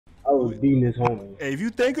I was beating his homie. Hey, if you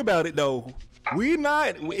think about it though,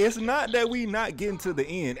 it's not that we not getting to the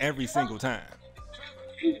end every single time.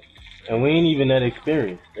 And we ain't even that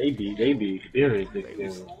experienced. They be experienced.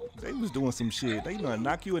 They was doing some shit. They gonna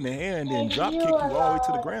knock you in the head and then drop kick you all the way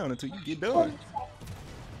to the ground until you get done.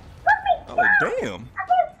 I'm like, damn.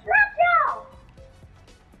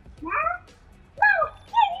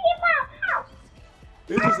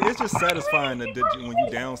 It's just satisfying that when you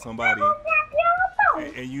down somebody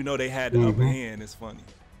and you know they had the upper hand. It's funny.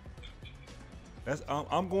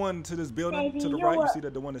 I'm going to this building to the right. You see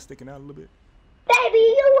that the one that's sticking out a little bit? Baby,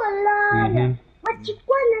 you a liar. What you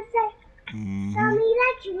wanna say? Tell me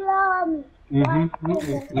that you love me. I know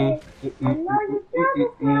you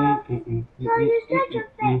love me. So you shut your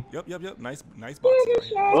face. Yep. Nice box.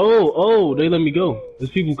 Right. Oh, they let me go.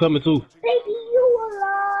 There's people coming too. Baby, you a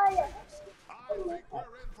liar.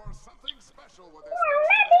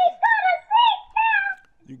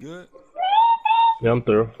 You good? Yeah, I'm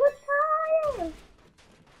through.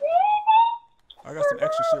 I got some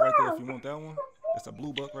extra shit right there if you want that one. It's a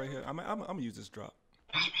blue buck right here. I'm gonna use this drop.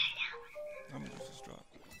 I'm gonna use this drop.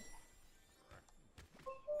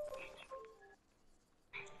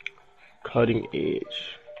 Cutting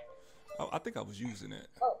edge. Oh, I think I was using it.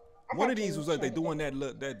 One of these was like they doing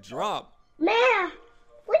that drop. Man,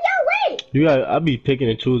 where y'all wait? I be picking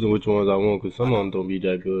and choosing which ones I want because some of them don't be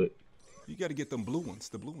that good. You gotta get them blue ones.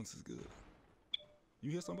 The blue ones is good.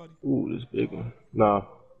 You hear somebody? Ooh, this big one. Nah.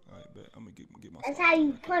 Alright, bet. I'm gonna get my. That's how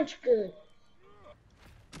you punch good.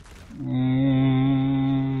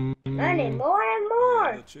 Learning more and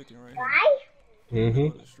more. Chicken right here.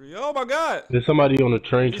 Right? Oh my God! There's somebody on the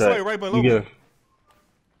train track. Right below me.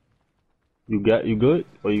 You good?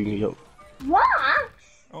 Or you need help? What?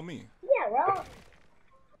 Oh, me. Yeah, bro.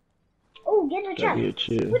 Oh, get the chest.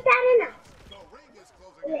 Put that in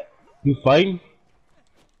there. You fighting?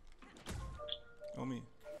 Oh, me.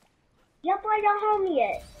 Yep, where your homie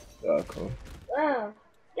at? Yeah, come.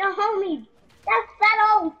 Your homie. That's fat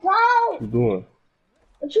old dog. What you doing?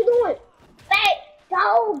 What you doing? Fat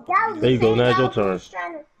dog. There you go, now it's your turn.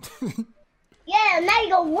 Yeah, now you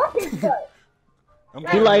go whoop his butt.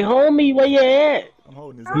 He like, homie, where you at? I'm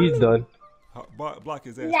holding his He's done. Block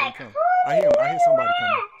his ass. Like, I hear somebody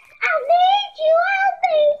coming. I need you,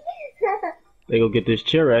 homie. They go get this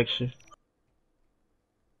chair action.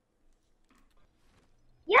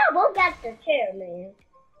 Y'all both got the chair, man.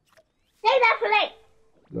 Say that for later.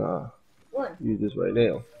 Nah. What? Use this right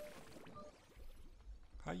now.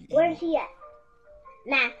 Where's he at?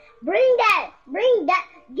 Nah, bring that.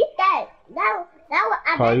 Get that.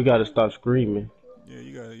 Carl, you gotta stop screaming. Yeah,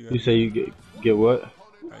 you gotta. You say you get what?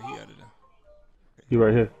 Right, he out of there. He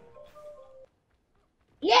right here.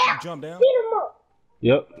 Yeah. You jump down. Beat him up.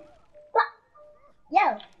 Yep.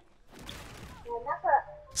 Yo.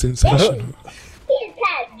 Sensational. He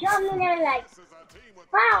just jumping in there like,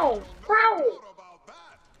 pow.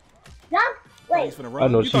 Jump. Wait. I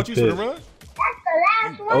know you thought you was gonna run? That's the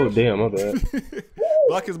last one. Oh damn, my bad.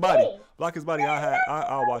 Block his body. Block his body.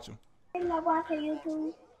 I'll watch him. I'm not watching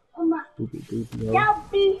YouTube.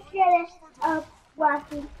 Don't be serious of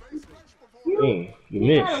watching. You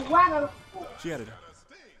missed. She had it.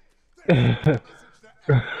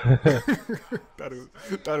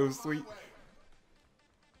 thought it was sweet.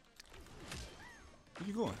 Where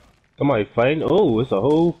you going? Somebody fighting? Oh, it's a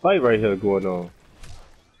whole fight right here going on.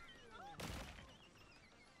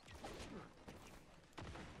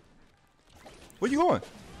 Where you going?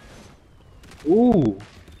 Ooh,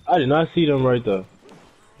 I did not see them right there.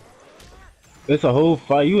 It's a whole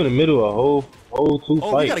fight. You in the middle of a whole two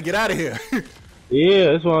fights. Oh, we gotta get out of here.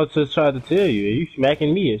 Yeah, that's what I just tried to tell you. You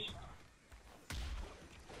smacking me.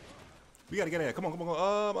 We gotta get out of here. Come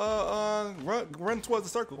on. Run towards the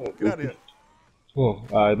circle. Get out of here. Come on.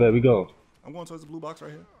 Alright, bet we go. I'm going towards the blue box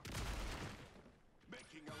right here.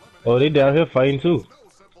 Oh, they down here fighting too.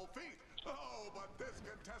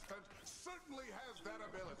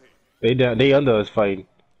 They under us fighting.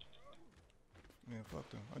 Man, fuck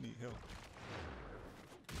them. I need help.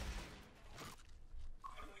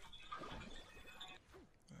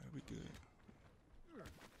 Alright, we good.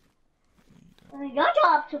 Your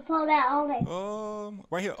job to pull that only.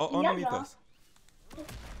 Right here, underneath us.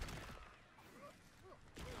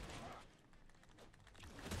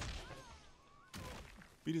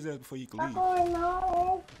 Beat his ass before you can leave.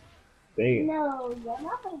 No. Damn. No, you're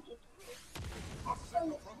not gonna get.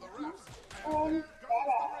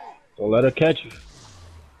 Don't let her catch you.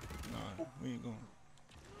 Nah, we ain't going.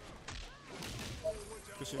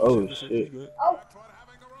 Oh shit. Oh.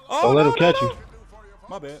 Don't let him catch you.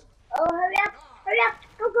 My bad. Oh, hurry up.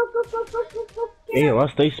 Go. Damn, I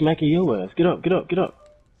stay smacking your ass. Get up.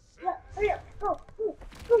 Yeah,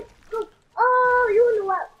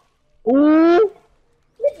 Ooh!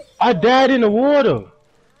 I died in the water.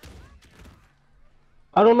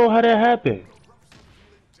 I don't know how that happened.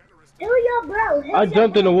 Do your bro. I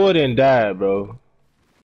jumped in the water and died, bro.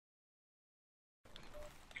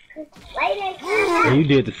 And you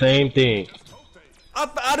did the same thing.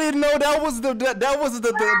 I didn't know that was the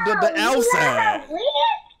outside.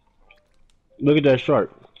 Look at that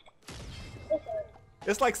shark.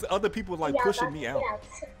 It's like other people like pushing me out.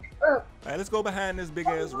 Alright, let's go behind this big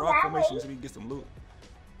ass rock formation so we can get some loot.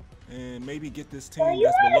 And maybe get this team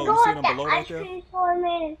that's below. You see them below right there?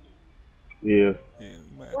 Yeah. Yeah,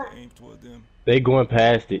 we might have to aim toward them. They going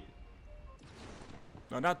past it.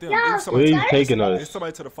 No, not them. Where are you taking us? There's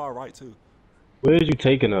somebody to the far right too. Where are you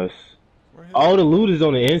taking us? Right here. All the loot is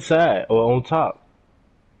on the inside or on top.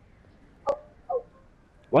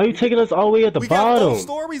 Why are you taking us all the way at the bottom? We got 4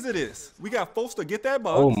 stories of this. We got folks to get that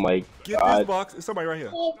box. Oh my Get God. this box. There's somebody right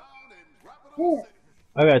here.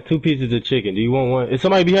 I got 2 pieces of chicken. Do you want one? Is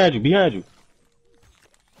somebody behind you? Behind you.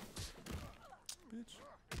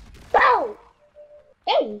 Go!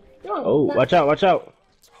 Hey, Oh, watch out, watch out.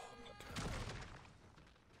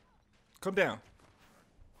 Come down.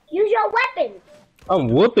 Use your weapon. I'm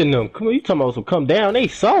whooping them. Come on, you talking about some come down. They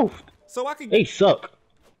soft. So I can They suck.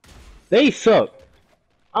 They suck.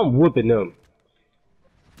 I'm whooping them.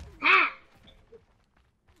 Ah.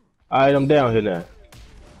 Alright, I'm down here now.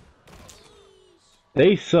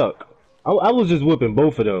 They suck. I was just whooping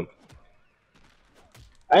both of them.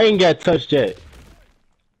 I ain't got touched yet.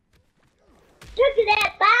 Look at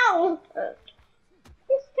that bow.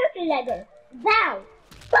 This turkey legger. Bow.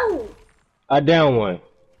 Boom. I down one.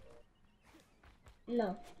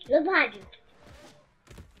 No. Look behind you.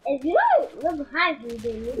 If you don't look behind you,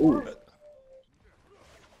 then you won't. Look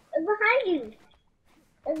behind you.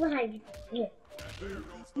 Look behind you. Yeah.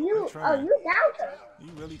 You down her.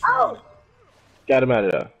 You really trying it. Got him out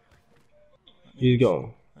of there. He's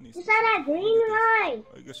gone. You saw that green line.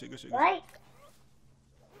 Oh, good shit. Right?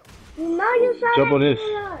 You know you saw Jump that on this.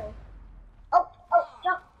 green line.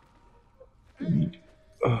 Jump.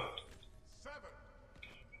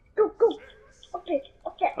 Go. Okay.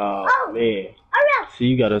 Oh, man. Alright. See,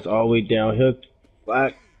 you got us all the way down here.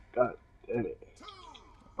 Black. God damn it.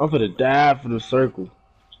 I'm finna die for the circle.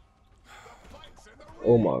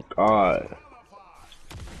 Oh my God.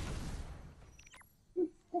 You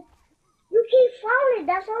keep falling.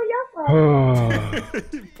 That's all your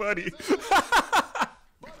fault. Buddy.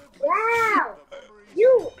 Wow.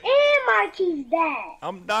 You and Marquis dad.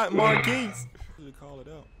 I'm not Marquise. Call it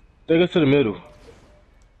out. Take us to the middle.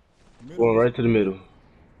 Going right to the middle.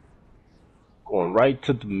 Going right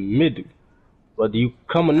to the middle. Whether you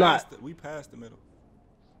come or not. We passed the middle.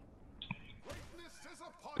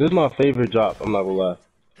 This is my favorite drop, I'm not gonna lie.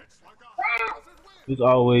 There's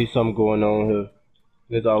always something going on here.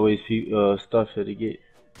 There's always stuff here to get.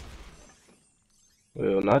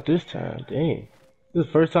 Well, not this time, dang. This is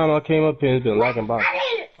the first time I came up here, it's been lacking box.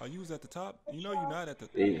 Oh, you was at the top? You know you're not at the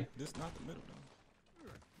top. Yeah. This not the middle though.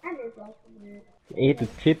 At the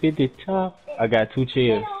tip, at the top. I got 2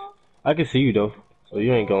 chairs. I can see you though, so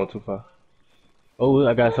you ain't going too far. Oh,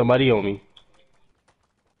 I got somebody on me.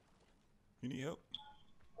 You need help?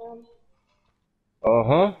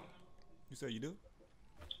 Uh-huh. You say you do?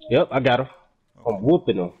 Yep, I got him. Okay. I'm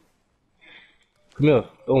whooping him. Come here,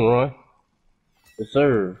 don't run. Yes,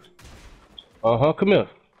 sir. Uh-huh, come here.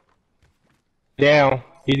 Down.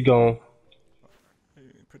 He's gone. Hey,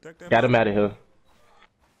 protect that. Got him out of here.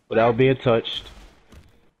 Without being touched.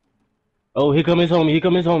 Oh, here come his homie. Here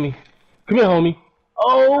come his homie. Come here, homie.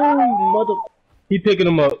 Oh, mother. He picking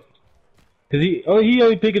him up. He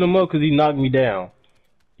only picking him up because he knocked me down.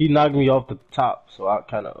 He knocked me off the top, so I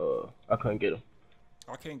couldn't get him.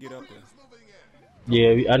 I can't get up there.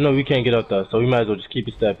 Yeah, I know we can't get up there, so we might as well just keep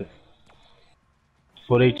it stepping.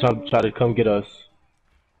 Before they try to come get us.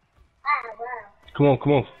 Come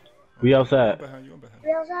on. We outside. I'm behind you.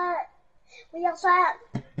 We outside.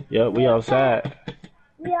 Yeah, we outside.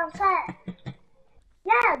 Yeah,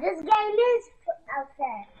 this game is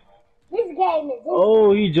outside. This game is inside.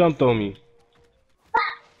 Oh, he jumped on me.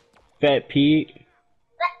 Fat pig.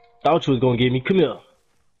 Thought you was gonna get me. Come here.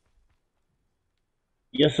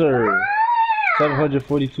 Yes, sir.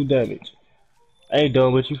 742 damage. I ain't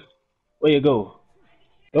done with you. Where you go?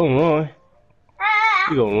 Don't run.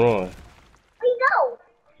 You gonna run. Where you go?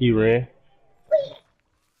 He ran.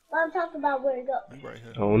 Well, I'm talking about where to go. You right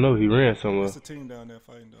here. I don't know. He ran somewhere. There's a team down there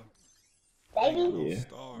fighting though. Baby, Yeah.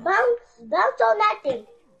 Stars. bounce on that thing.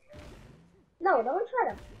 No, don't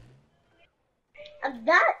try to. I'm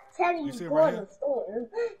not telling you see to it go right in here? the store.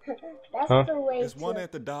 That's Huh? the way There's one to.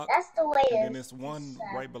 at the dock, That's the way and then to there's one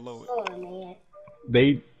right below it. store, man.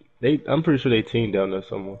 They I'm pretty sure they team down there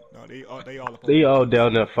somewhere. No, they all up on They me. all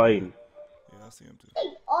down there fighting. Yeah, I see them too. They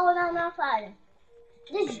all down there fighting.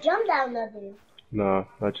 Just jump down there, dude. Nah,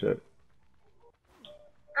 not yet.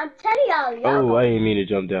 I'm telling y'all, Oh, I didn't mean to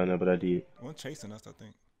jump down there, but I did. One chasing us, I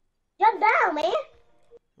think. jump down, man.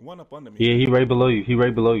 One up under me. Yeah, he right below you. He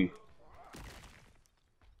right below you.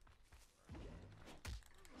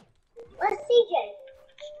 Where's CJ?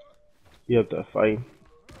 He up there fighting.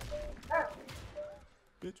 Oh,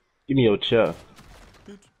 Bitch, Give me your chair.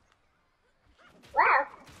 bitch. wow.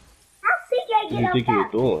 How'd CJ What get you up think you there?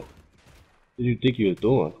 were doing? What did you think you were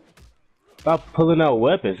doing? Stop pulling out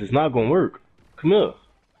weapons. It's not gonna work. Come here.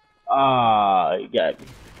 Ah, you got me.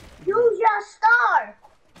 Use your star.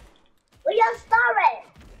 Where your star at?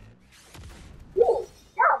 Ooh,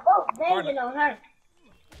 y'all both banging on her.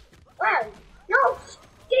 Wow, no,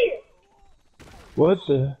 scared. What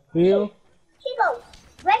the hell? She goes,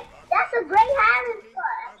 great. That's a great hiding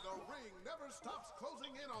spot. The ring never stops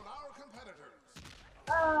closing in on our competitors.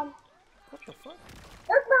 What the fuck?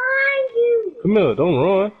 Look behind you. Come here. Don't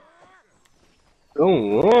run.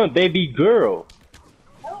 Don't run, baby girl.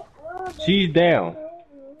 Don't run, She's down.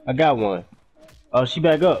 I got one. Oh, she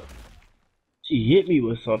back up. She hit me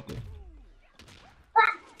with something.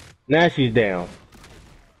 Now she's down.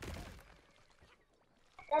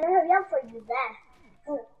 Gotta hurry up for you,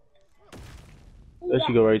 that. There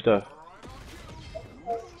she go right there.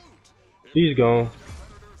 She's gone.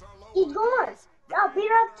 He's gone. Y'all beat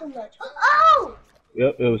her up too much. Oh!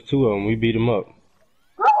 Yep, it was two of them. We beat them up.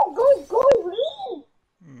 Go, leave.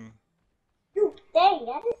 Dude, dang,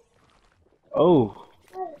 that is. Oh,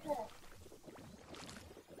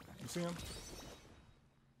 You see him?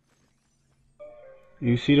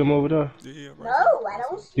 you see them over there? Yeah, right. No, I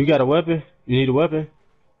don't see. You got a weapon? You need a weapon?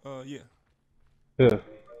 Yeah. Here,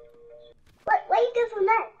 What you do from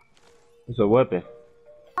that? it's a weapon.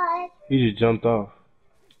 He just jumped off.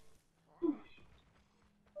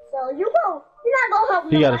 So you're not gonna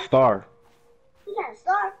help He got a nobody. star. He got a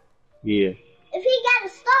star. Yeah. If he got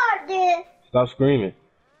a star, then Stop screaming.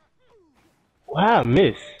 Wow, I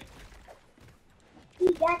missed.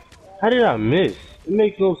 he got. How did I miss? It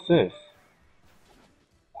makes no sense.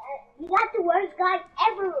 You got the worst guy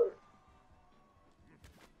ever.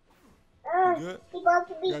 You good? He going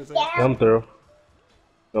to be Guys, down. I'm through.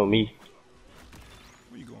 No, me.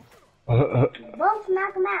 Where you going? Both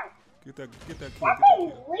knock him out. Get that kill. That Get that thing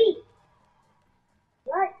is kill. weak.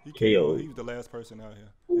 What? He KO. killed. He was the last person out here.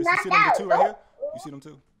 He You knocked see them out. two right here? You see them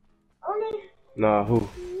two? Only. Nah, who?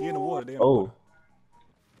 He in the water. They in the Oh. water.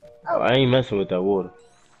 Oh, I ain't messing with that water.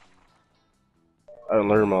 I done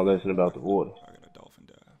learned my lesson about the water. I got a dolphin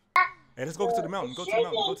dive. Hey, let's go to the mountain. Go to the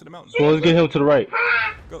mountain. Go to the mountain. So let's get him to the right.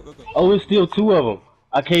 Go. Oh, it's still two of them.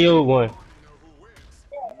 I KO'd one. How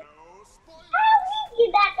we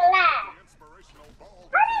get back alive?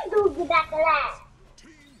 How these dudes get back alive?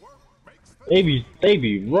 They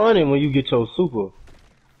be running when you get your super.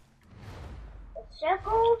 The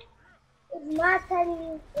circle is not telling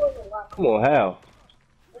you to go in the water. Come on, how?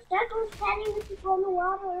 The circle is telling you to go in the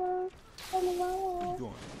water. Go in the water. Keep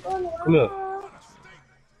going. Go in the water. Come here.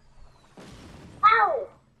 Ow!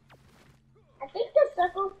 I think the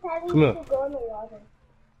circle's telling Come you here. to go in the water.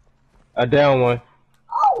 I down one.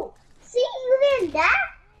 Oh! See, you didn't die?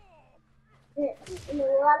 In the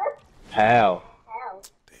water? How? Ow.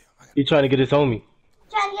 He trying to get his homie.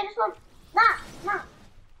 Trying to get us one. Nah.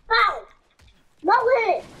 Foul. No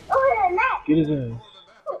hit. No hit in that. Get his ass.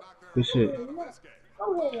 Good shit.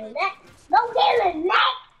 No hit in that. No hit in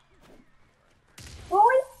that. Boy.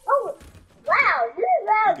 Oh. Wow. This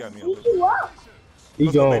He is got me beat up. you up. He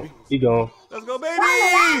Let's go, gone. baby. He gone. Let's go, Wow, the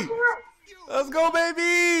last baby! one. Let's go,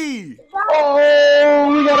 baby!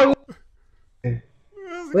 Oh, we gotta.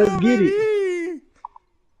 Let's go, get it. baby!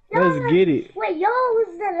 Let's get it. Wait, y'all was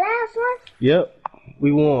the last one? Yep,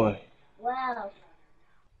 we won. Wow.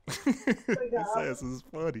 His ass is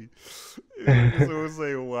funny. So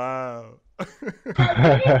say, wow. You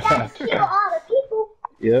got to kill all the people.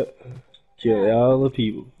 Yep. Kill all the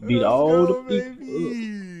people. Beat Let's all go, the people.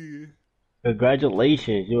 baby.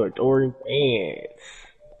 Congratulations, your adoring fans.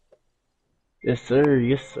 Yes, sir.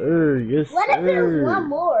 Yes, sir. Yes, What if there's one sir.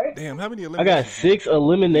 more? Damn, how many I eliminations? got 6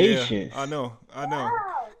 eliminations. Yeah, I know. Wow.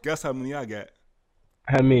 Guess how many I got?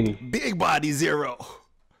 How many? Big body 0.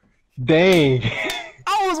 Dang.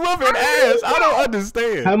 I was whooping ass. I don't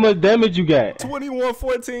understand. How much damage you got?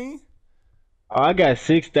 21-14. Oh, I got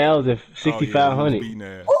 6,000, Oh, yeah, 6,500. he was beating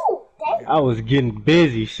ass. Ooh, dang. I was getting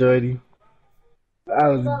busy, shorty. I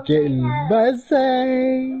was getting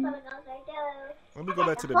busy. Let me go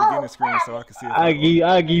back to the beginning screen so I can see if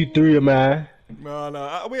I give you 3 of mine.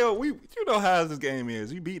 No. We you know how this game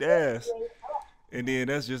is. You beat ass, and then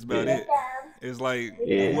that's just about it. It's like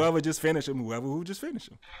Yeah. whoever just finish him, who just finish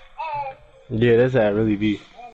him. Yeah, that's how it really be.